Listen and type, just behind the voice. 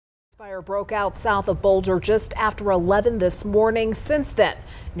Fire broke out south of Boulder just after 11 this morning. Since then,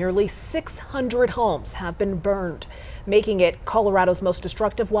 nearly 600 homes have been burned, making it Colorado's most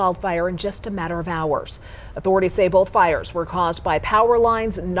destructive wildfire in just a matter of hours. Authorities say both fires were caused by power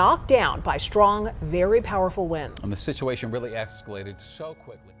lines knocked down by strong, very powerful winds. And the situation really escalated so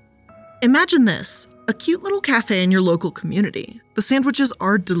quickly. Imagine this, a cute little cafe in your local community. The sandwiches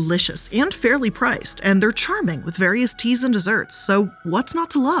are delicious and fairly priced, and they're charming with various teas and desserts, so what's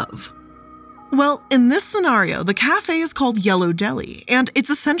not to love? Well, in this scenario, the cafe is called Yellow Deli, and it's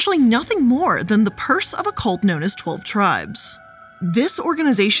essentially nothing more than the purse of a cult known as 12 Tribes. This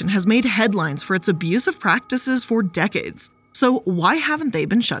organization has made headlines for its abusive practices for decades, so why haven't they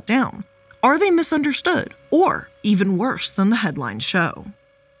been shut down? Are they misunderstood, or even worse than the headlines show?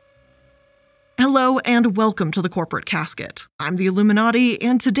 Hello and welcome to the Corporate Casket. I'm the Illuminati,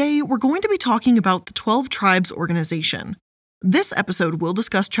 and today we're going to be talking about the 12 Tribes organization. This episode will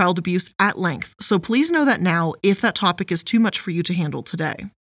discuss child abuse at length, so please know that now if that topic is too much for you to handle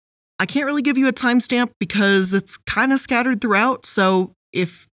today. I can't really give you a timestamp because it's kind of scattered throughout, so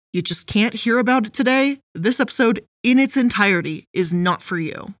if you just can't hear about it today, this episode in its entirety is not for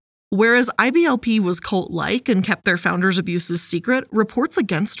you. Whereas IBLP was cult-like and kept their founders' abuses secret, reports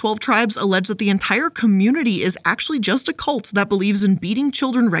against 12 Tribes allege that the entire community is actually just a cult that believes in beating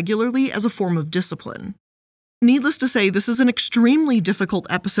children regularly as a form of discipline. Needless to say, this is an extremely difficult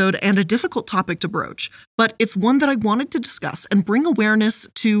episode and a difficult topic to broach, but it's one that I wanted to discuss and bring awareness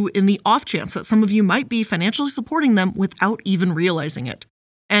to in the off chance that some of you might be financially supporting them without even realizing it.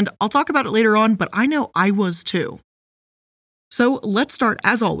 And I'll talk about it later on, but I know I was too. So let's start,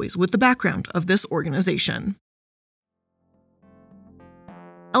 as always, with the background of this organization.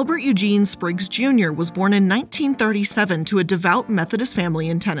 Albert Eugene Spriggs Jr. was born in 1937 to a devout Methodist family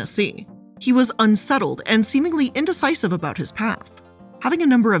in Tennessee. He was unsettled and seemingly indecisive about his path. Having a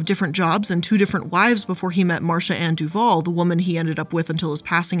number of different jobs and 2 different wives before he met Marcia Ann Duval, the woman he ended up with until his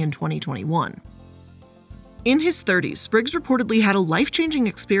passing in 2021. In his 30s, Spriggs reportedly had a life-changing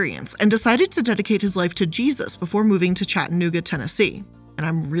experience and decided to dedicate his life to Jesus before moving to Chattanooga, Tennessee. And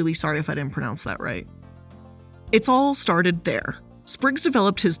I'm really sorry if I didn't pronounce that right. It's all started there. Spriggs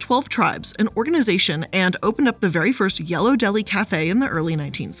developed his 12 Tribes, an organization, and opened up the very first Yellow Deli cafe in the early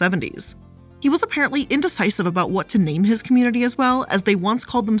 1970s. He was apparently indecisive about what to name his community as well, as they once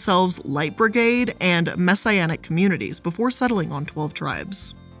called themselves Light Brigade and Messianic Communities before settling on 12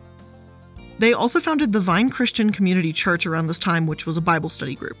 Tribes. They also founded the Vine Christian Community Church around this time, which was a Bible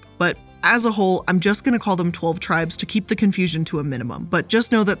study group. But as a whole, I'm just going to call them 12 Tribes to keep the confusion to a minimum, but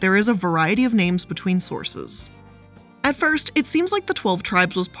just know that there is a variety of names between sources. At first, it seems like the 12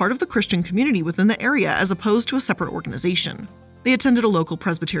 Tribes was part of the Christian community within the area as opposed to a separate organization. They attended a local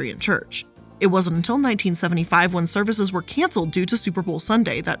Presbyterian church. It wasn't until 1975 when services were canceled due to Super Bowl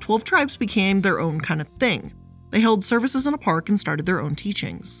Sunday that 12 Tribes became their own kind of thing. They held services in a park and started their own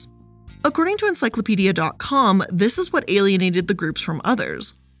teachings. According to Encyclopedia.com, this is what alienated the groups from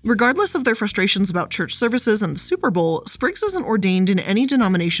others. Regardless of their frustrations about church services and the Super Bowl, Spriggs isn't ordained in any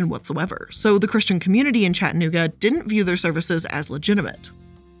denomination whatsoever, so the Christian community in Chattanooga didn't view their services as legitimate.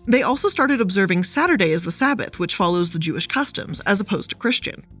 They also started observing Saturday as the Sabbath, which follows the Jewish customs, as opposed to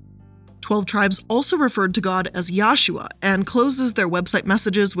Christian. 12 Tribes also referred to God as Yahshua and closes their website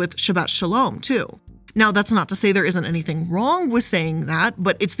messages with Shabbat Shalom, too. Now, that's not to say there isn't anything wrong with saying that,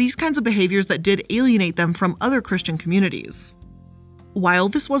 but it's these kinds of behaviors that did alienate them from other Christian communities. While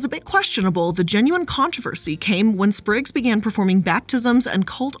this was a bit questionable, the genuine controversy came when Spriggs began performing baptisms and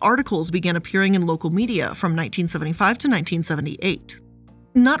cult articles began appearing in local media from 1975 to 1978.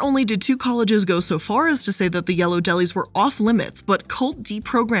 Not only did 2 colleges go so far as to say that the Yellow Delis were off limits, but cult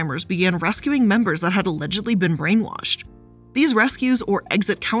deprogrammers began rescuing members that had allegedly been brainwashed. These rescues or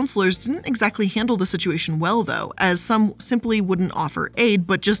exit counselors didn't exactly handle the situation well, though, as some simply wouldn't offer aid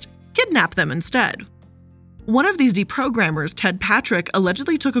but just kidnap them instead. One of these deprogrammers, Ted Patrick,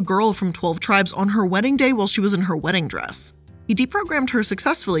 allegedly took a girl from 12 Tribes on her wedding day while she was in her wedding dress. He deprogrammed her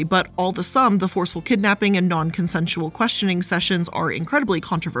successfully, but all the forceful kidnapping and non-consensual questioning sessions are incredibly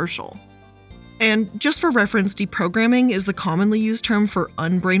controversial. And just for reference, deprogramming is the commonly used term for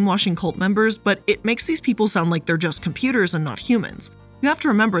unbrainwashing cult members, but it makes these people sound like they're just computers and not humans. You have to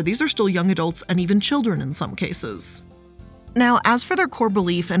remember, these are still young adults and even children in some cases. Now, as for their core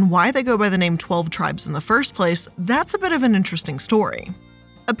belief and why they go by the name 12 Tribes in the first place, that's a bit of an interesting story.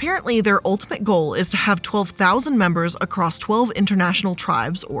 Apparently, their ultimate goal is to have 12,000 members across 12 international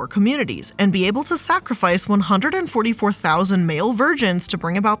tribes or communities and be able to sacrifice 144,000 male virgins to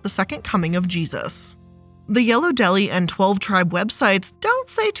bring about the second coming of Jesus. The Yellow Deli and 12 Tribe websites don't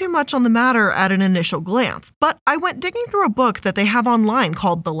say too much on the matter at an initial glance, but I went digging through a book that they have online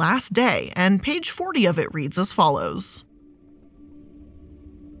called The Last Day, and page 40 of it reads as follows.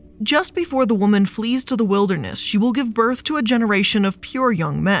 Just before the woman flees to the wilderness, she will give birth to a generation of pure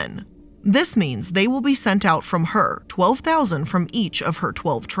young men. This means they will be sent out from her, 12,000 from each of her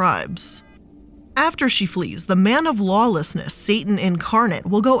 12 tribes. After she flees, the man of lawlessness, Satan incarnate,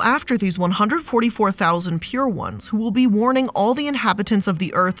 will go after these 144,000 pure ones who will be warning all the inhabitants of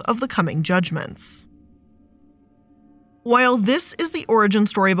the earth of the coming judgments. While this is the origin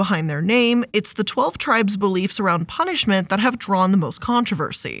story behind their name, it's the 12 tribes' beliefs around punishment that have drawn the most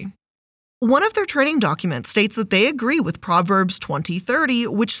controversy. One of their training documents states that they agree with Proverbs 20:30,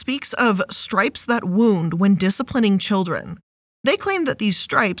 which speaks of stripes that wound when disciplining children. They claim that these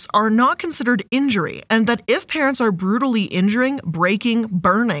stripes are not considered injury, and that if parents are brutally injuring, breaking,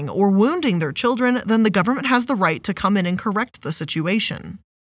 burning, or wounding their children, then the government has the right to come in and correct the situation.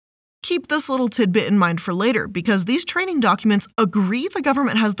 Keep this little tidbit in mind for later, because these training documents agree the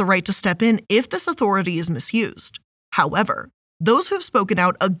government has the right to step in if this authority is misused. However, those who have spoken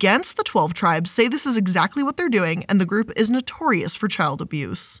out against the 12 tribes say this is exactly what they're doing, and the group is notorious for child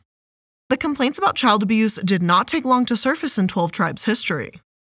abuse. The complaints about child abuse did not take long to surface in 12 Tribes history.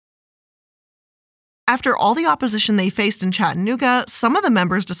 After all the opposition they faced in Chattanooga, some of the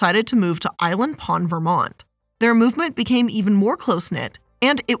members decided to move to Island Pond, Vermont. Their movement became even more close-knit,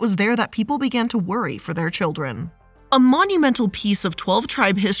 and it was there that people began to worry for their children. A monumental piece of 12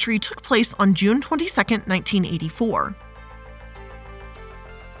 Tribe history took place on June 22, 1984.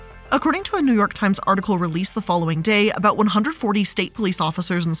 According to a New York Times article released the following day, about 140 state police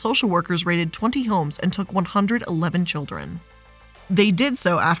officers and social workers raided 20 homes and took 111 children. They did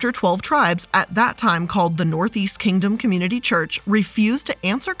so after 12 tribes, at that time called the Northeast Kingdom Community Church, refused to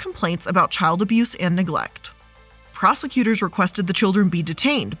answer complaints about child abuse and neglect. Prosecutors requested the children be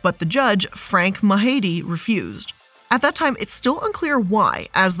detained, but the judge, Frank Mahady, refused. At that time, it's still unclear why,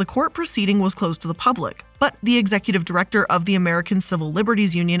 as the court proceeding was closed to the public, but the executive director of the American Civil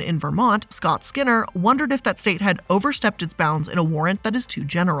Liberties Union in Vermont, Scott Skinner, wondered if that state had overstepped its bounds in a warrant that is too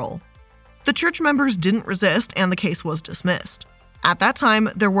general. The church members didn't resist, and the case was dismissed. At that time,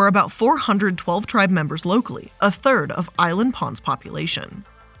 there were about 412 tribe members locally, a third of Island Pond's population.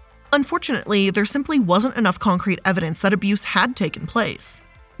 Unfortunately, there simply wasn't enough concrete evidence that abuse had taken place.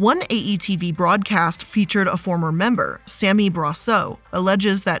 One AETV broadcast featured a former member, Sammy Brosseau,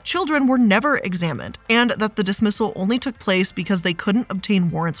 alleges that children were never examined and that the dismissal only took place because they couldn't obtain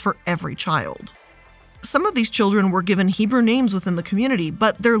warrants for every child. Some of these children were given Hebrew names within the community,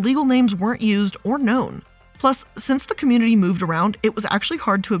 but their legal names weren't used or known. Plus, since the community moved around, it was actually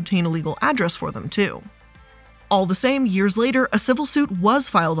hard to obtain a legal address for them too. All the same, years later, a civil suit was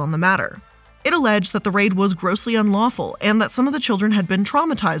filed on the matter. It alleged that the raid was grossly unlawful and that some of the children had been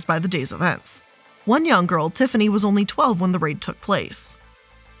traumatized by the day's events. One young girl, Tiffany, was only 12 when the raid took place.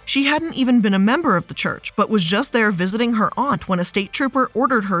 She hadn't even been a member of the church, but was just there visiting her aunt when a state trooper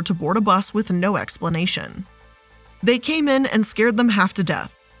ordered her to board a bus with no explanation. They came in and scared them half to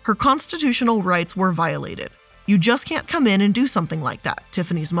death. Her constitutional rights were violated. You just can't come in and do something like that,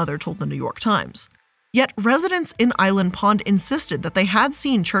 Tiffany's mother told the New York Times. Yet residents in Island Pond insisted that they had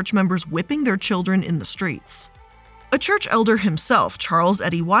seen church members whipping their children in the streets. A church elder himself, Charles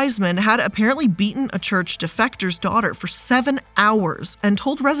Eddie Wiseman, had apparently beaten a church defector's daughter for 7 hours and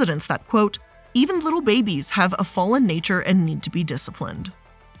told residents that, quote, even little babies have a fallen nature and need to be disciplined.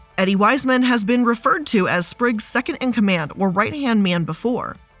 Eddie Wiseman has been referred to as Spriggs' second-in-command or right-hand man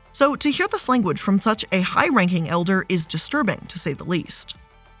before, so to hear this language from such a high-ranking elder is disturbing, to say the least.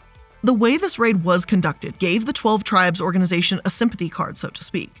 The way this raid was conducted gave the 12 Tribes organization a sympathy card, so to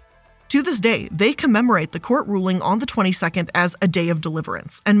speak. To this day, they commemorate the court ruling on the 22nd as a day of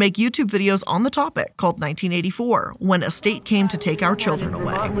deliverance and make YouTube videos on the topic called 1984, when a state came to take our children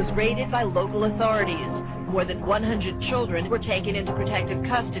away. Vermont was raided by local authorities. More than 100 children were taken into protective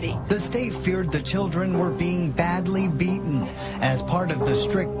custody. The state feared the children were being badly beaten as part of the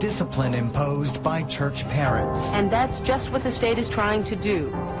strict discipline imposed by church parents. And that's just what the state is trying to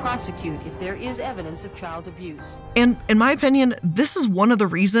do, prosecute if there is evidence of child abuse. And in my opinion, this is one of the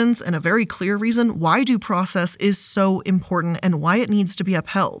reasons, and a very clear reason, why due process is so important and why it needs to be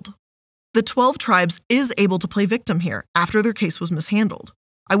upheld. The 12 Tribes is able to play victim here after their case was mishandled.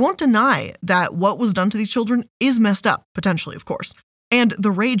 I won't deny that what was done to these children is messed up, potentially, of course, and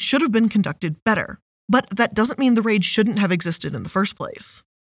the raid should have been conducted better, but that doesn't mean the raid shouldn't have existed in the first place.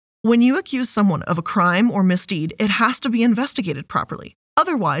 When you accuse someone of a crime or misdeed, it has to be investigated properly.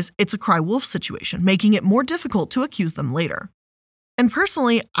 Otherwise, it's a cry wolf situation, making it more difficult to accuse them later. And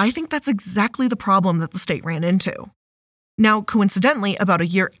personally, I think that's exactly the problem that the state ran into. Now, coincidentally, about a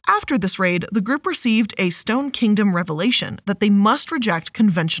year after this raid, the group received a Stone Kingdom revelation that they must reject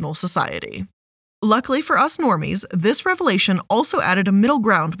conventional society. Luckily for us normies, this revelation also added a middle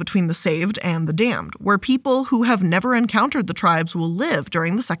ground between the saved and the damned, where people who have never encountered the tribes will live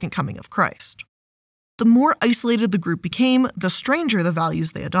during the second coming of Christ. The more isolated the group became, the stranger the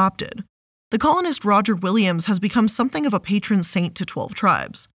values they adopted. The colonist Roger Williams has become something of a patron saint to 12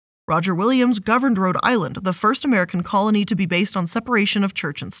 tribes. Roger Williams governed Rhode Island, the first American colony to be based on separation of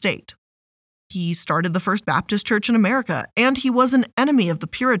church and state. He started the first Baptist church in America, and he was an enemy of the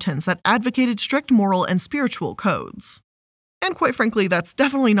Puritans that advocated strict moral and spiritual codes. And quite frankly, that's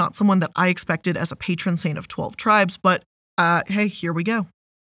definitely not someone that I expected as a patron saint of 12 tribes, but hey, here we go.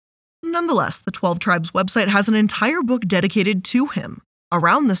 Nonetheless, the 12 Tribes website has an entire book dedicated to him.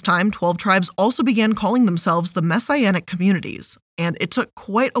 Around this time, 12 Tribes also began calling themselves the Messianic Communities, and it took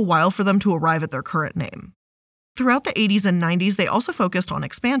quite a while for them to arrive at their current name. Throughout the 80s and 90s, they also focused on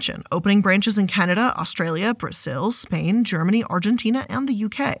expansion, opening branches in Canada, Australia, Brazil, Spain, Germany, Argentina, and the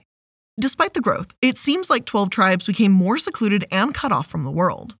UK. Despite the growth, it seems like 12 Tribes became more secluded and cut off from the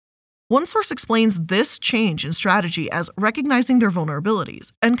world. One source explains this change in strategy as recognizing their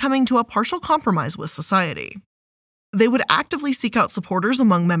vulnerabilities and coming to a partial compromise with society. They would actively seek out supporters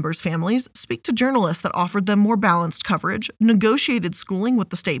among members' families, speak to journalists that offered them more balanced coverage, negotiated schooling with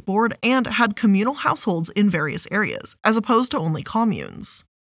the state board, and had communal households in various areas, as opposed to only communes.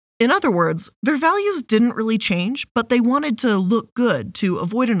 In other words, their values didn't really change, but they wanted to look good to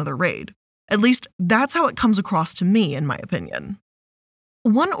avoid another raid. At least, that's how it comes across to me, in my opinion.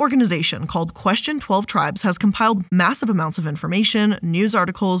 One organization called Question 12 Tribes has compiled massive amounts of information, news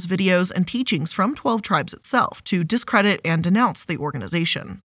articles, videos, and teachings from 12 Tribes itself to discredit and denounce the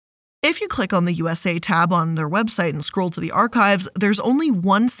organization. If you click on the USA tab on their website and scroll to the archives, there's only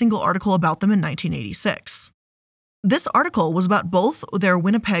one single article about them in 1986. This article was about both their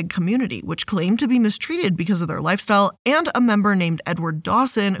Winnipeg community, which claimed to be mistreated because of their lifestyle, and a member named Edward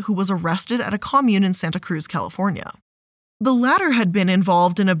Dawson, who was arrested at a commune in Santa Cruz, California. The latter had been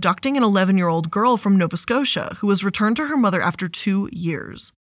involved in abducting an 11-year-old girl from Nova Scotia who was returned to her mother after 2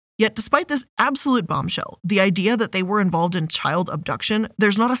 years. Yet despite this absolute bombshell, the idea that they were involved in child abduction,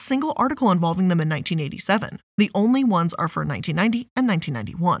 there's not a single article involving them in 1987. The only ones are for 1990 and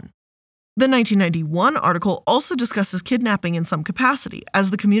 1991. The 1991 article also discusses kidnapping in some capacity, as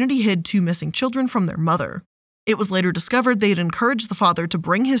the community hid 2 missing children from their mother. It was later discovered they had encouraged the father to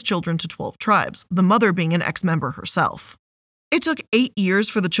bring his children to 12 Tribes, the mother being an ex-member herself. It took 8 years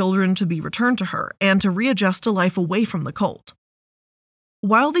for the children to be returned to her and to readjust to life away from the cult.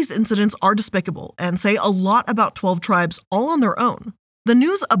 While these incidents are despicable and say a lot about 12 Tribes all on their own, the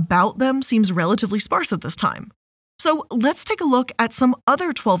news about them seems relatively sparse at this time. So let's take a look at some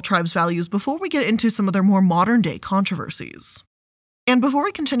other 12 Tribes values before we get into some of their more modern-day controversies. And before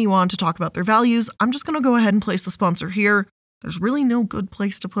we continue on to talk about their values, I'm just going to go ahead and place the sponsor here. There's really no good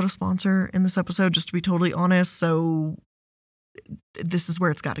place to put a sponsor in this episode, just to be totally honest, so this is where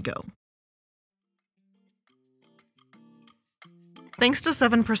it's got to go. Thanks to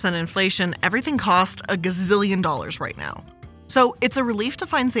 7% inflation, everything costs $1 gazillion right now. So it's a relief to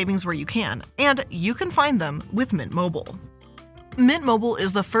find savings where you can, and you can find them with Mint Mobile. Mint Mobile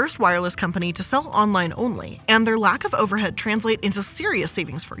is the first wireless company to sell online only, and their lack of overhead translate into serious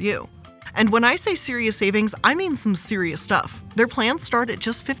savings for you. And when I say serious savings, I mean some serious stuff. Their plans start at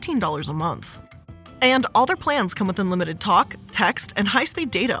just $15 a month. And all their plans come with unlimited talk, text, and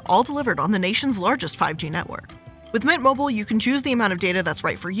high-speed data, all delivered on the nation's largest 5G network. With Mint Mobile, you can choose the amount of data that's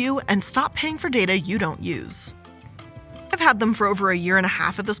right for you and stop paying for data you don't use. I've had them for over 1.5 years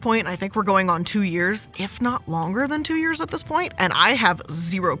at this point, and I think we're going on 2 years, if not longer than 2 years at this point, and I have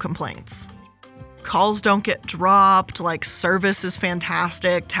 0 complaints. Calls don't get dropped, service is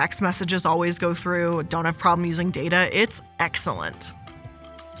fantastic, text messages always go through, don't have problem using data, it's excellent.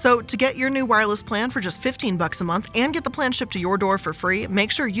 So to get your new wireless plan for just $15 a month and get the plan shipped to your door for free,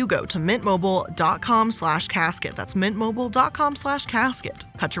 make sure you go to mintmobile.com/casket. That's mintmobile.com/casket.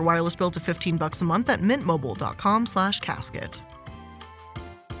 Cut your wireless bill to $15 a month at mintmobile.com/casket.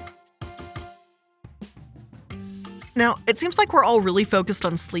 Now, it seems like we're all really focused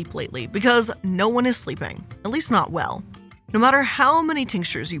on sleep lately because no one is sleeping, at least not well. No matter how many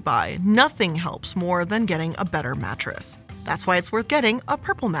tinctures you buy, nothing helps more than getting a better mattress. That's why it's worth getting a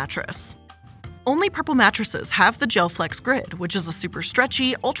Purple mattress. Only Purple mattresses have the Gel Flex Grid, which is a super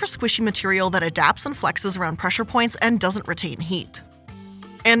stretchy, ultra squishy material that adapts and flexes around pressure points and doesn't retain heat.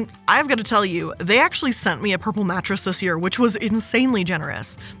 And I've got to tell you, they actually sent me a purple mattress this year, which was insanely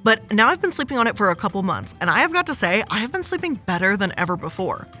generous. But now I've been sleeping on it for a couple months, and I have got to say, I have been sleeping better than ever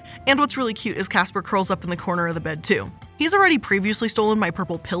before. And what's really cute is Casper curls up in the corner of the bed too. He's already previously stolen my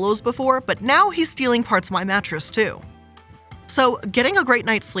purple pillows before, but now he's stealing parts of my mattress too. So getting a great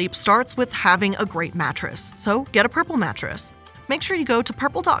night's sleep starts with having a great mattress. So get a purple mattress. Make sure you go to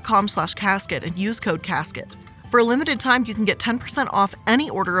purple.com/casket and use code CASKET. For a limited time, you can get 10% off any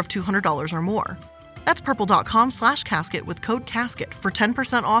order of $200 or more. That's purple.com/casket with code CASKET for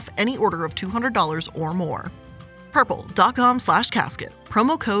 10% off any order of $200 or more. Purple.com/casket,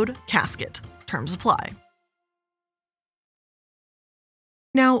 promo code CASKET. Terms apply.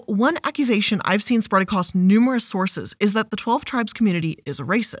 Now, one accusation I've seen spread across numerous sources is that the 12 Tribes community is a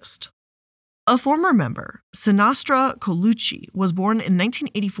racist. A former member, Sinister, was born in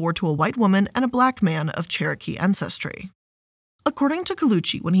 1984 to a white woman and a black man of Cherokee ancestry. According to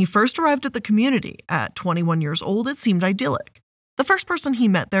Colucci, when he first arrived at the community at 21 years old, it seemed idyllic. The first person he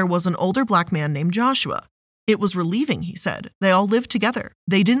met there was an older black man named Joshua. It was relieving, he said. They all lived together.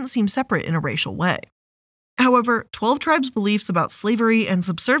 They didn't seem separate in a racial way. However, 12 Tribes' beliefs about slavery and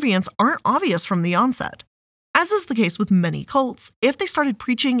subservience aren't obvious from the onset. As is the case with many cults, if they started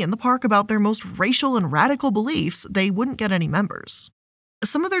preaching in the park about their most racial and radical beliefs, they wouldn't get any members.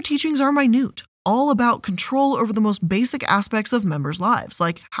 Some of their teachings are minute, all about control over the most basic aspects of members' lives,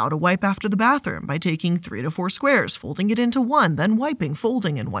 like how to wipe after the bathroom by taking 3 to 4 squares, folding it into one, then wiping,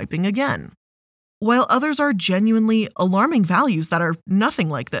 folding, and wiping again. While others are genuinely alarming values that are nothing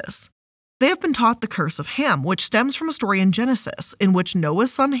like this. They have been taught the curse of Ham, which stems from a story in Genesis, in which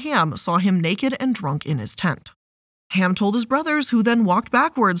Noah's son Ham saw him naked and drunk in his tent. Ham told his brothers, who then walked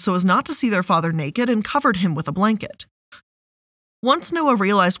backwards so as not to see their father naked and covered him with a blanket. Once Noah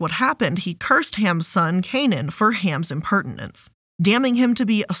realized what happened, he cursed Ham's son Canaan for Ham's impertinence, damning him to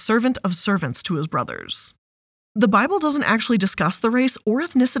be a servant of servants to his brothers. The Bible doesn't actually discuss the race or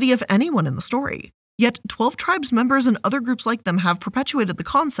ethnicity of anyone in the story. Yet 12 Tribes members and other groups like them have perpetuated the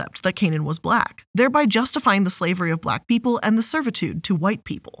concept that Canaan was black, thereby justifying the slavery of black people and the servitude to white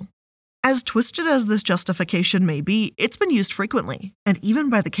people. As twisted as this justification may be, it's been used frequently, and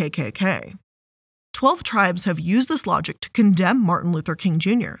even by the KKK. 12 Tribes have used this logic to condemn Martin Luther King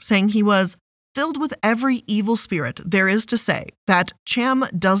Jr., saying he was filled with every evil spirit there is to say that Cham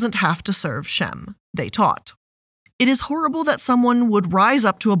doesn't have to serve Shem, they taught. It is horrible that someone would rise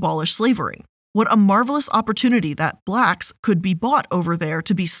up to abolish slavery. What a marvelous opportunity that blacks could be bought over there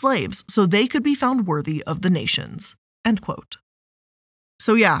to be slaves so they could be found worthy of the nations. End quote.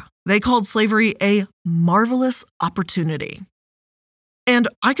 So yeah, they called slavery a marvelous opportunity. And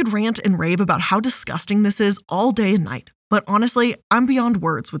I could rant and rave about how disgusting this is all day and night, but honestly, I'm beyond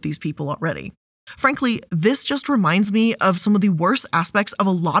words with these people already. Frankly, this just reminds me of some of the worst aspects of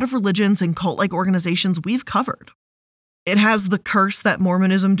a lot of religions and cult-like organizations we've covered. It has the curse that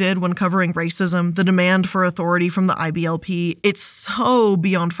Mormonism did when covering racism, the demand for authority from the IBLP. It's so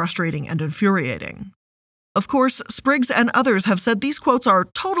beyond frustrating and infuriating. Of course, Spriggs and others have said these quotes are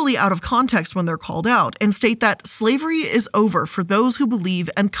totally out of context when they're called out and state that slavery is over for those who believe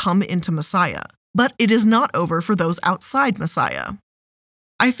and come into Messiah, but it is not over for those outside Messiah.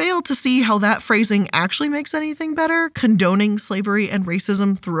 I fail to see how that phrasing actually makes anything better, condoning slavery and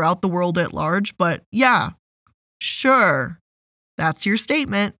racism throughout the world at large, but yeah. Sure, that's your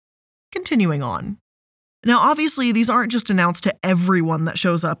statement. Continuing on. Now, obviously, these aren't just announced to everyone that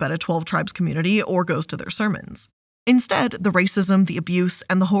shows up at a 12 Tribes community or goes to their sermons. Instead, the racism, the abuse,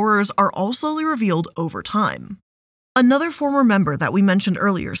 and the horrors are all slowly revealed over time. Another former member that we mentioned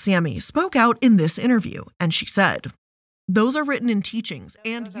earlier, Sammy, spoke out in this interview, and she said, "Those are written in teachings,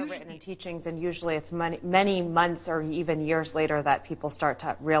 and usually it's many months or even years later that people start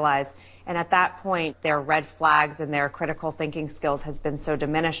to realize. And at that point, their red flags and their critical thinking skills has been so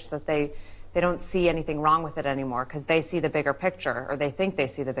diminished that they don't see anything wrong with it anymore because they see the bigger picture, or they think they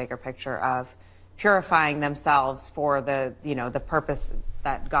see the bigger picture of purifying themselves for the purpose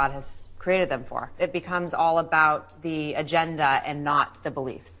that God has created them for. It becomes all about the agenda and not the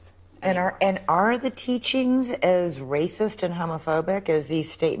beliefs. And are the teachings as racist and homophobic as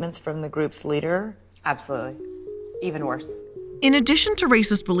these statements from the group's leader? Absolutely. Even worse. In addition to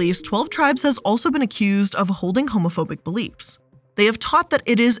racist beliefs, 12 Tribes has also been accused of holding homophobic beliefs. They have taught that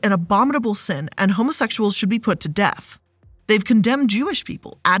it is an abominable sin and homosexuals should be put to death. They've condemned Jewish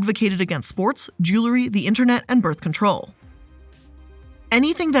people, advocated against sports, jewelry, the internet, and birth control.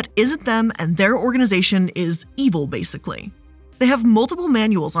 Anything that isn't them and their organization is evil, basically. They have multiple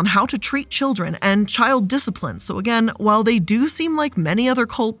manuals on how to treat children and child discipline. So again, while they do seem like many other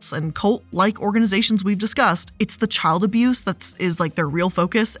cults and cult-like organizations we've discussed, it's the child abuse that is like their real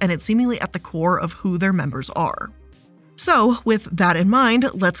focus, and it's seemingly at the core of who their members are. So, with that in mind,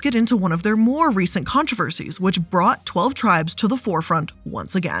 let's get into one of their more recent controversies, which brought 12 tribes to the forefront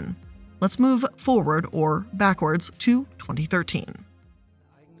once again. Let's move forward or backwards to 2013.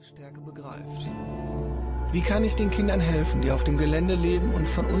 Wie kann ich den Kindern helfen, die auf dem Gelände leben und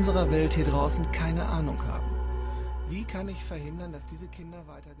von unserer Welt hier draußen keine Ahnung haben? Wie kann ich verhindern, dass diese Kinder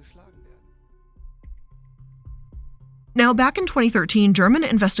weiter geschlagen werden? Now, back in 2013, German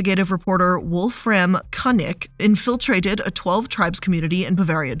investigative reporter Wolfram König infiltrated a 12 tribes community in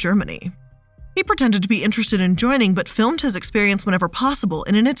Bavaria, Germany. He pretended to be interested in joining, but filmed his experience whenever possible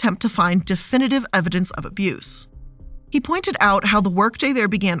in an attempt to find definitive evidence of abuse. He pointed out how the workday there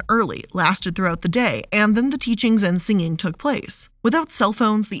began early, lasted throughout the day, and then the teachings and singing took place. Without cell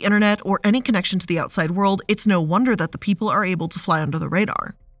phones, the internet, or any connection to the outside world, it's no wonder that the people are able to fly under the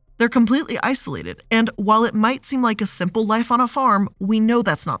radar. They're completely isolated, and while it might seem like a simple life on a farm, we know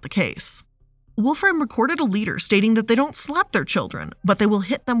that's not the case. Wolfram recorded a leader stating that they don't slap their children, but they will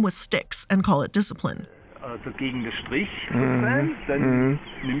hit them with sticks and call it discipline.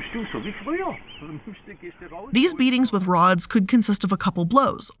 These beatings with rods could consist of a couple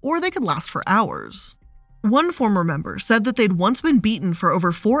blows, or they could last for hours. One former member said that they'd once been beaten for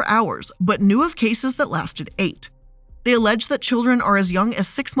over 4 hours, but knew of cases that lasted 8. They allege that children are as young as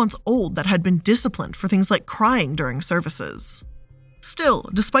 6 months old that had been disciplined for things like crying during services. Still,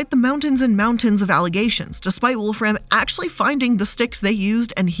 despite the mountains and mountains of allegations, despite Wolfram actually finding the sticks they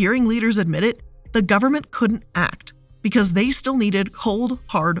used and hearing leaders admit it, the government couldn't act because they still needed cold,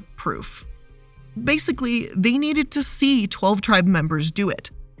 hard proof. Basically, they needed to see 12 tribe members do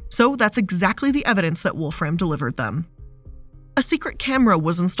it. So that's exactly the evidence that Wolfram delivered them. A secret camera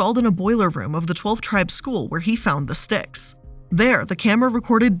was installed in a boiler room of the 12 tribe school where he found the sticks. There, the camera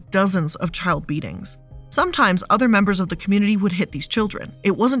recorded dozens of child beatings. Sometimes other members of the community would hit these children.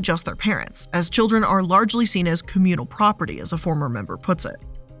 It wasn't just their parents, as children are largely seen as communal property, as a former member puts it.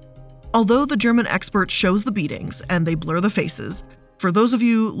 Although the German expert shows the beatings and they blur the faces, for those of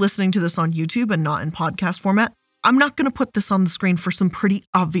you listening to this on YouTube and not in podcast format, I'm not going to put this on the screen for some pretty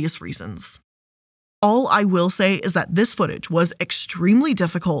obvious reasons. All I will say is that this footage was extremely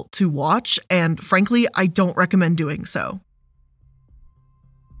difficult to watch, and frankly, I don't recommend doing so.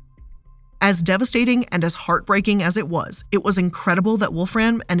 As devastating and as heartbreaking as it was incredible that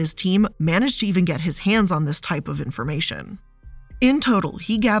Wolfram and his team managed to even get his hands on this type of information. In total,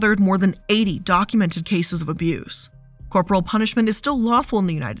 he gathered more than 80 documented cases of abuse. Corporal punishment is still lawful in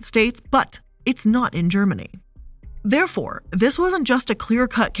the United States, but it's not in Germany. Therefore, this wasn't just a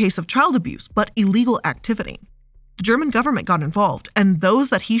clear-cut case of child abuse, but illegal activity. The German government got involved, and those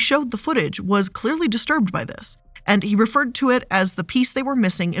that he showed the footage was clearly disturbed by this, and he referred to it as the piece they were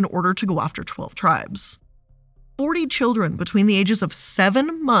missing in order to go after 12 tribes. 40 children between the ages of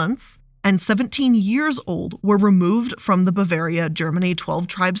 7 months and 17 years old were removed from the Bavaria, Germany 12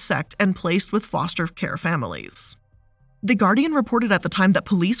 tribe sect and placed with foster care families. The Guardian reported at the time that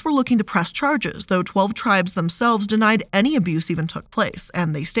police were looking to press charges, though 12 tribes themselves denied any abuse even took place,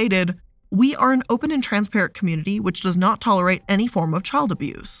 and they stated, "We are an open and transparent community which does not tolerate any form of child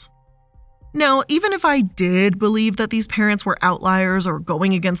abuse." Now, even if I did believe that these parents were outliers or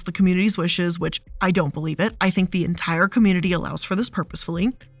going against the community's wishes, which I don't believe it, I think the entire community allows for this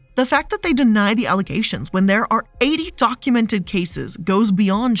purposefully, the fact that they deny the allegations when there are 80 documented cases goes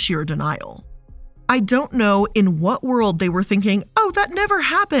beyond sheer denial. I don't know in what world they were thinking, oh, that never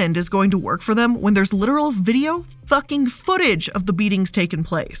happened is going to work for them when there's literal video fucking footage of the beatings taking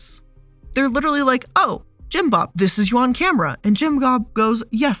place. They're literally like, oh, Jim Bob, this is you on camera. And Jim Gob goes,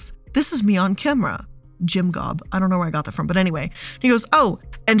 yes, this is me on camera. Jim Gob, I don't know where I got that from, but anyway. He goes, oh,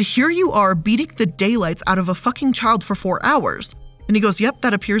 and here you are beating the daylights out of a fucking child for 4 hours. And he goes, yep,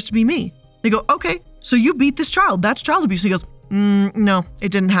 that appears to be me. They go, okay, so you beat this child. That's child abuse. He goes, no,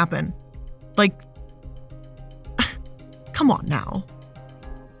 it didn't happen. Like, come on now.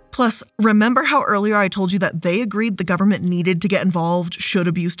 Plus, remember how earlier I told you that they agreed the government needed to get involved should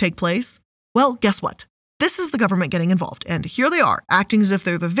abuse take place? Well, guess what? This is the government getting involved, and here they are, acting as if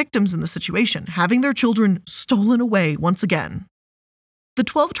they're the victims in the situation, having their children stolen away once again. The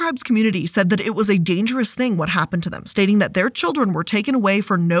 12 Tribes community said that it was a dangerous thing what happened to them, stating that their children were taken away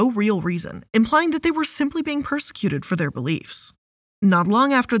for no real reason, implying that they were simply being persecuted for their beliefs. Not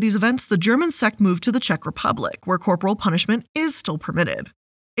long after these events, the German sect moved to the Czech Republic, where corporal punishment is still permitted.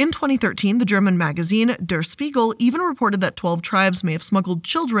 In 2013, the German magazine Der Spiegel even reported that 12 tribes may have smuggled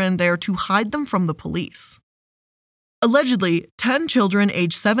children there to hide them from the police. Allegedly, 10 children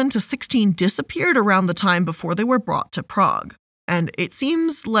aged 7 to 16 disappeared around the time before they were brought to Prague. And it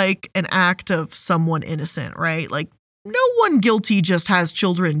seems like an act of someone innocent, right? Like, no one guilty just has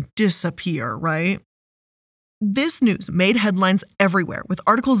children disappear, right? This news made headlines everywhere, with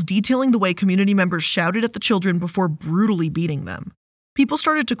articles detailing the way community members shouted at the children before brutally beating them. People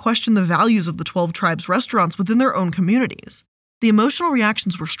started to question the values of the 12 Tribes restaurants within their own communities. The emotional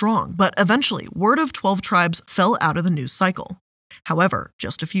reactions were strong, but eventually, word of 12 Tribes fell out of the news cycle. However,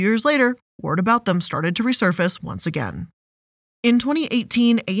 just a few years later, word about them started to resurface once again. In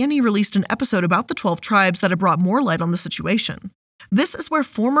 2018, A&E released an episode about the 12 Tribes that had brought more light on the situation. This is where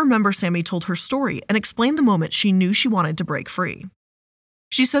former member Sammy told her story and explained the moment she knew she wanted to break free.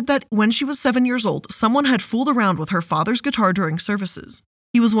 She said that when she was 7 years old, someone had fooled around with her father's guitar during services.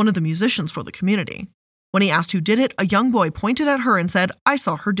 He was one of the musicians for the community. When he asked who did it, a young boy pointed at her and said, "I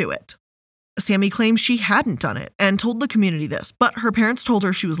saw her do it." Sammy claimed she hadn't done it and told the community this, but her parents told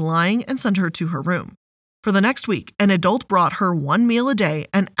her she was lying and sent her to her room. For the next week, an adult brought her one meal a day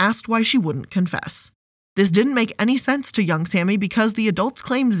and asked why she wouldn't confess. This didn't make any sense to young Sammy because the adults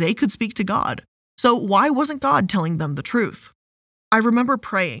claimed they could speak to God. So why wasn't God telling them the truth? I remember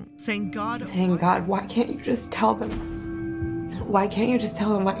praying, saying, God, why can't you just tell them? Why can't you just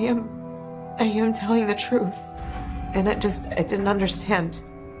tell them I am telling the truth? And I didn't understand.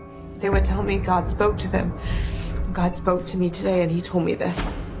 They would tell me God spoke to them. God spoke to me today and he told me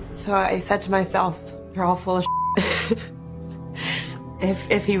this. So I said to myself, they're all full of shit.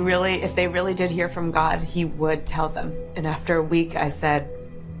 If they really did hear from God, he would tell them. And after a week, I said,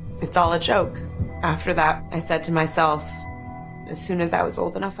 it's all a joke. After that, I said to myself, as soon as I was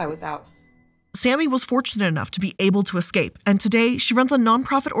old enough, I was out. Sammy was fortunate enough to be able to escape, and today she runs a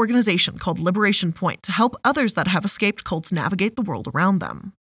nonprofit organization called Liberation Point to help others that have escaped cults navigate the world around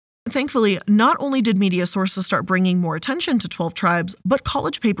them. Thankfully, not only did media sources start bringing more attention to 12 Tribes, but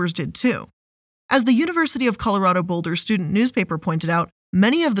college papers did too. As the University of Colorado Boulder student newspaper pointed out,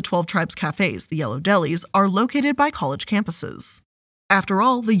 many of the 12 Tribes cafes, the Yellow Delis, are located by college campuses. After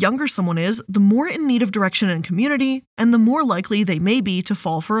all, the younger someone is, the more in need of direction and community, and the more likely they may be to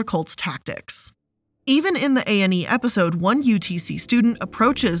fall for a cult's tactics. Even in the A&E episode, one UTC student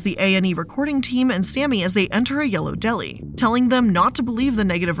approaches the A&E recording team and Sammy as they enter a Yellow Deli, telling them not to believe the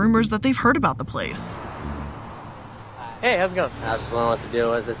negative rumors that they've heard about the place. Hey, how's it going? I was just wondering what the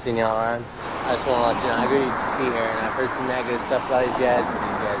deal was. I've seen y'all around. I just want to let you know I go to see here, and I've heard some negative stuff about these guys, but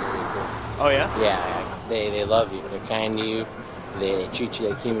these guys are really cool. Oh, yeah? Yeah, they love you. They're kind to you. They treat you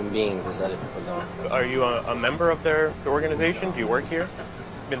like human beings, as other people don't. Are you a member of their organization? Do you work here?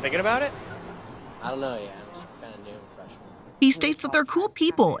 Been thinking about it? I don't know yet. I'm just kind of new and freshman. He states that they're cool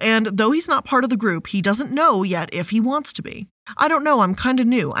people, and though he's not part of the group, he doesn't know yet if he wants to be. I don't know, I'm kind of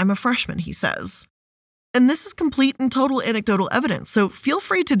new. I'm a freshman, he says. And this is complete and total anecdotal evidence, so feel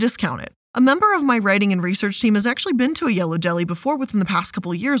free to discount it. A member of my writing and research team has actually been to a Yellow Deli before within the past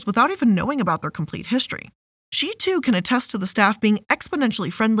couple of years without even knowing about their complete history. She too can attest to the staff being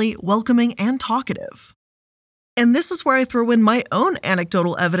exponentially friendly, welcoming, and talkative. And this is where I throw in my own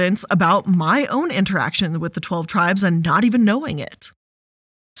anecdotal evidence about my own interaction with the 12 Tribes and not even knowing it.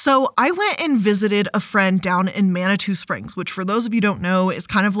 So I went and visited a friend down in Manitou Springs, which for those of you who don't know is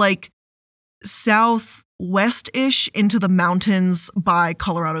kind of like southwest-ish into the mountains by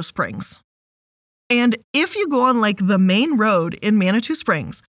Colorado Springs. And if you go on like the main road in Manitou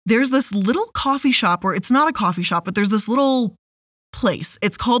Springs, there's this little coffee shop where it's not a coffee shop, but there's this little place.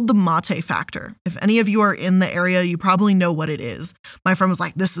 It's called the Mate Factor. If any of you are in the area, you probably know what it is. My friend was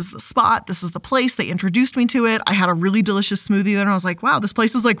like, this is the spot. This is the place. They introduced me to it. I had a really delicious smoothie there and I was like, wow, this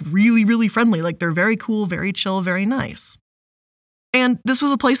place is like really, really friendly. Like they're very cool, very chill, very nice. And this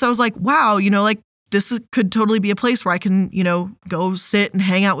was a place that I was like, wow, like this could totally be a place where I can, go sit and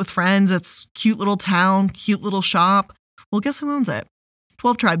hang out with friends. It's cute little town, cute little shop. Well, guess who owns it?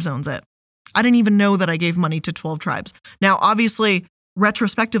 12 Tribes owns it. I didn't even know that I gave money to 12 Tribes. Now, obviously,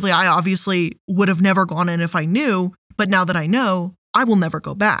 retrospectively, I obviously would have never gone in if I knew, but now that I know, I will never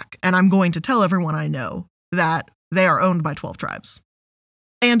go back. And I'm going to tell everyone I know that they are owned by 12 Tribes.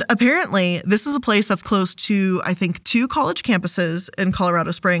 And apparently, this is a place that's close to, I think, 2 college campuses in Colorado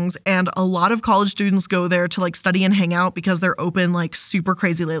Springs. And a lot of college students go there to like study and hang out because they're open like super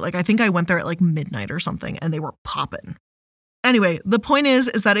crazy late. Like I think I went there at like midnight or something and they were popping. Anyway, the point is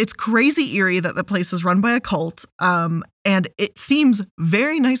that it's crazy eerie that the place is run by a cult, and it seems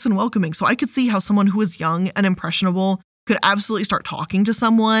very nice and welcoming. So I could see how someone who is young and impressionable could absolutely start talking to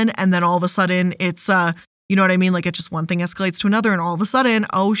someone, and then all of a sudden it's, you know what I mean? Like it just one thing escalates to another, and all of a sudden,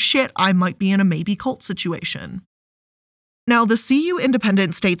 oh shit, I might be in a maybe cult situation. Now, the CU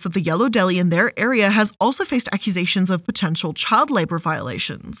Independent states that the Yellow Deli in their area has also faced accusations of potential child labor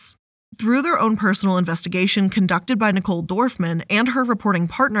violations. Through their own personal investigation conducted by Nicole Dorfman and her reporting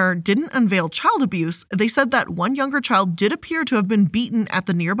partner didn't unveil child abuse, they said that one younger child did appear to have been beaten at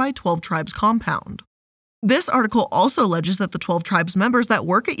the nearby 12 Tribes compound. This article also alleges that the 12 Tribes members that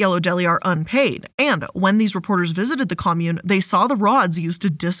work at Yellow Deli are unpaid, and when these reporters visited the commune, they saw the rods used to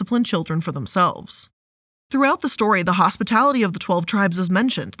discipline children for themselves. Throughout the story, the hospitality of the 12 Tribes is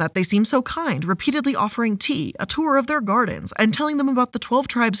mentioned, that they seem so kind, repeatedly offering tea, a tour of their gardens, and telling them about the 12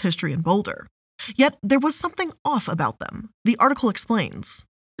 Tribes' history in Boulder. Yet, there was something off about them. The article explains.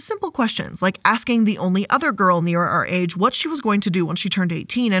 Simple questions, like asking the only other girl near our age what she was going to do when she turned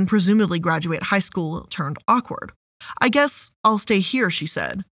 18 and presumably graduate high school, turned awkward. I guess I'll stay here, she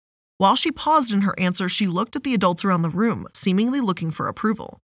said. While she paused in her answer, she looked at the adults around the room, seemingly looking for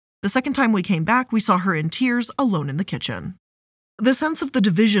approval. The second time we came back, we saw her in tears, alone in the kitchen. The sense of the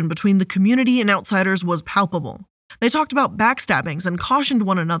division between the community and outsiders was palpable. They talked about backstabbings and cautioned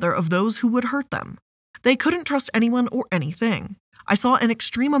one another of those who would hurt them. They couldn't trust anyone or anything. I saw an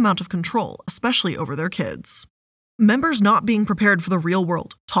extreme amount of control, especially over their kids. Members not being prepared for the real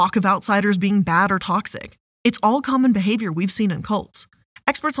world, talk of outsiders being bad or toxic. It's all common behavior we've seen in cults.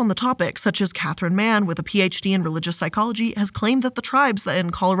 Experts on the topic, such as Catherine Mann with a PhD in religious psychology, has claimed that the tribes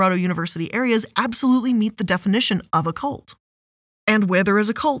in Colorado University areas absolutely meet the definition of a cult. And where there is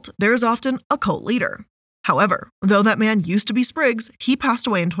a cult, there is often a cult leader. However, though that man used to be Spriggs, he passed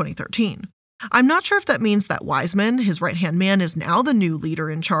away in 2013. I'm not sure if that means that Wiseman, his right-hand man, is now the new leader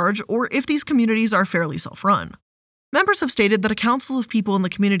in charge, or if these communities are fairly self-run. Members have stated that a council of people in the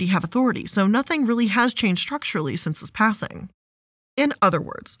community have authority, so nothing really has changed structurally since his passing. In other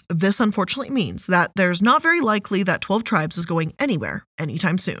words, this unfortunately means that there's not very likely that 12 Tribes is going anywhere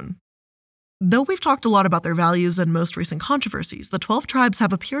anytime soon. Though we've talked a lot about their values and most recent controversies, the 12 Tribes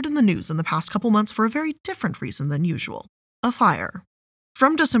have appeared in the news in the past couple months for a very different reason than usual: a fire.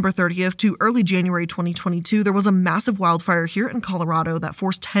 From December 30th to early January 2022, there was a massive wildfire here in Colorado that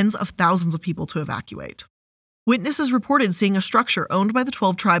forced tens of thousands of people to evacuate. Witnesses reported seeing a structure owned by the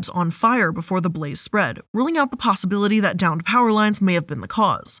 12 Tribes on fire before the blaze spread, ruling out the possibility that downed power lines may have been the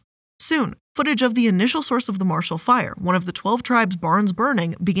cause. Soon, footage of the initial source of the Marshall Fire, one of the 12 Tribes' barns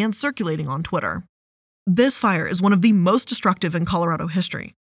burning, began circulating on Twitter. This fire is one of the most destructive in Colorado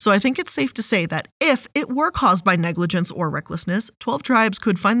history, so I think it's safe to say that if it were caused by negligence or recklessness, 12 Tribes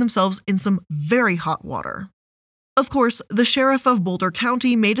could find themselves in some very hot water. Of course, the sheriff of Boulder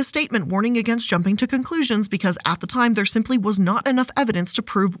County made a statement warning against jumping to conclusions because at the time there simply was not enough evidence to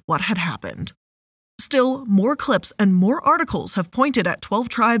prove what had happened. Still, more clips and more articles have pointed at 12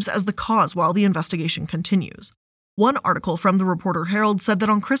 Tribes as the cause while the investigation continues. One article from the Reporter Herald said that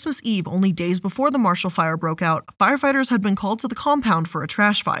on Christmas Eve, only days before the Marshall Fire broke out, firefighters had been called to the compound for a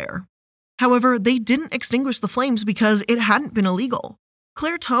trash fire. However, they didn't extinguish the flames because it hadn't been illegal.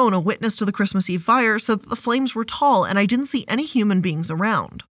 Claire Tone, a witness to the Christmas Eve fire, said that the flames were tall and I didn't see any human beings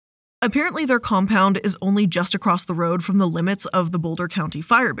around. Apparently, their compound is only just across the road from the limits of the Boulder County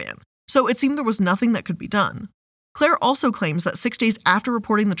fire ban, so it seemed there was nothing that could be done. Claire also claims that 6 days after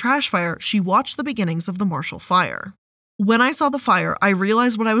reporting the trash fire, she watched the beginnings of the Marshall Fire. When I saw the fire, I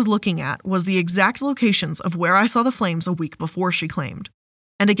realized what I was looking at was the exact locations of where I saw the flames a week before, she claimed.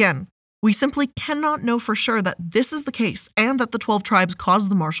 And again, we simply cannot know for sure that this is the case and that the 12 Tribes caused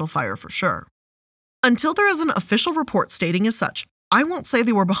the Marshall Fire for sure. Until there is an official report stating as such, I won't say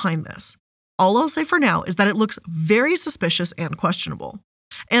they were behind this. All I'll say for now is that it looks very suspicious and questionable.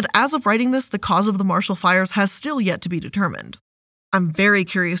 And as of writing this, the cause of the Marshall Fires has still yet to be determined. I'm very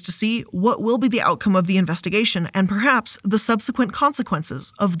curious to see what will be the outcome of the investigation and perhaps the subsequent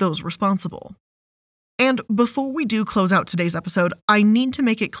consequences of those responsible. And before we do close out today's episode, I need to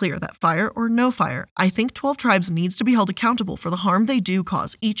make it clear that fire or no fire, I think 12 Tribes needs to be held accountable for the harm they do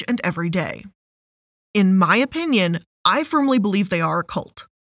cause each and every day. In my opinion, I firmly believe they are a cult.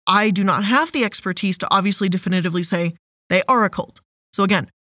 I do not have the expertise to obviously definitively say they are a cult. So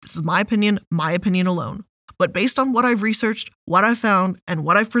again, this is my opinion alone. But based on what I've researched, what I've found, and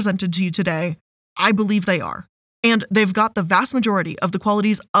what I've presented to you today, I believe they are. And they've got the vast majority of the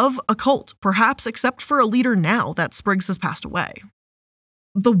qualities of a cult, perhaps except for a leader now that Spriggs has passed away.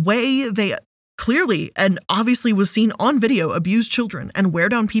 The way they clearly and obviously was seen on video abuse children and wear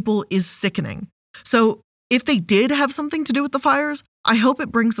down people is sickening. So if they did have something to do with the fires, I hope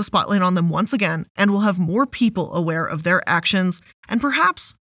it brings the spotlight on them once again and will have more people aware of their actions and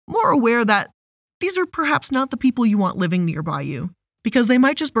perhaps more aware that these are perhaps not the people you want living nearby you, because they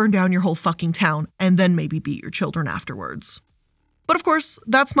might just burn down your whole fucking town and then maybe beat your children afterwards. But of course,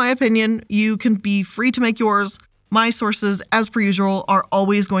 that's my opinion. You can be free to make yours. My sources, as per usual, are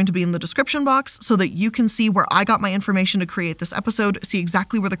always going to be in the description box so that you can see where I got my information to create this episode, see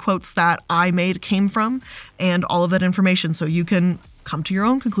exactly where the quotes that I made came from, and all of that information so you can come to your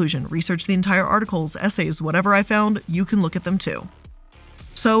own conclusion, research the entire articles, essays, whatever I found, you can look at them too.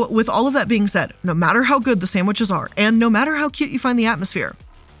 So with all of that being said, no matter how good the sandwiches are, and no matter how cute you find the atmosphere,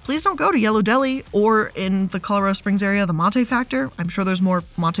 please don't go to Yellow Deli or in the Colorado Springs area, the Mate Factor. I'm sure there's more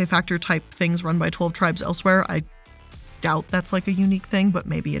Mate Factor type things run by 12 tribes elsewhere. I doubt that's like a unique thing, but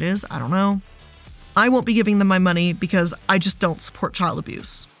maybe it is. I don't know. I won't be giving them my money because I just don't support child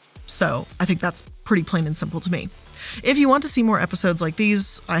abuse. So I think that's pretty plain and simple to me. If you want to see more episodes like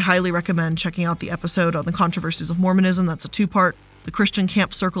these, I highly recommend checking out the episode on the controversies of Mormonism. That's a 2-part, the Christian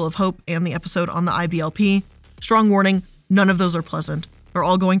Camp Circle of Hope, and the episode on the IBLP. Strong warning, none of those are pleasant. They're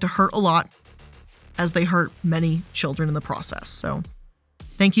all going to hurt a lot, as they hurt many children in the process. So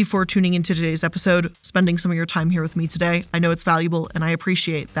thank you for tuning into today's episode, spending some of your time here with me today. I know it's valuable, and I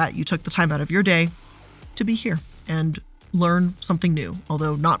appreciate that you took the time out of your day to be here and learn something new,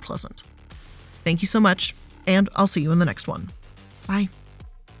 although not pleasant. Thank you so much, and I'll see you in the next one. Bye.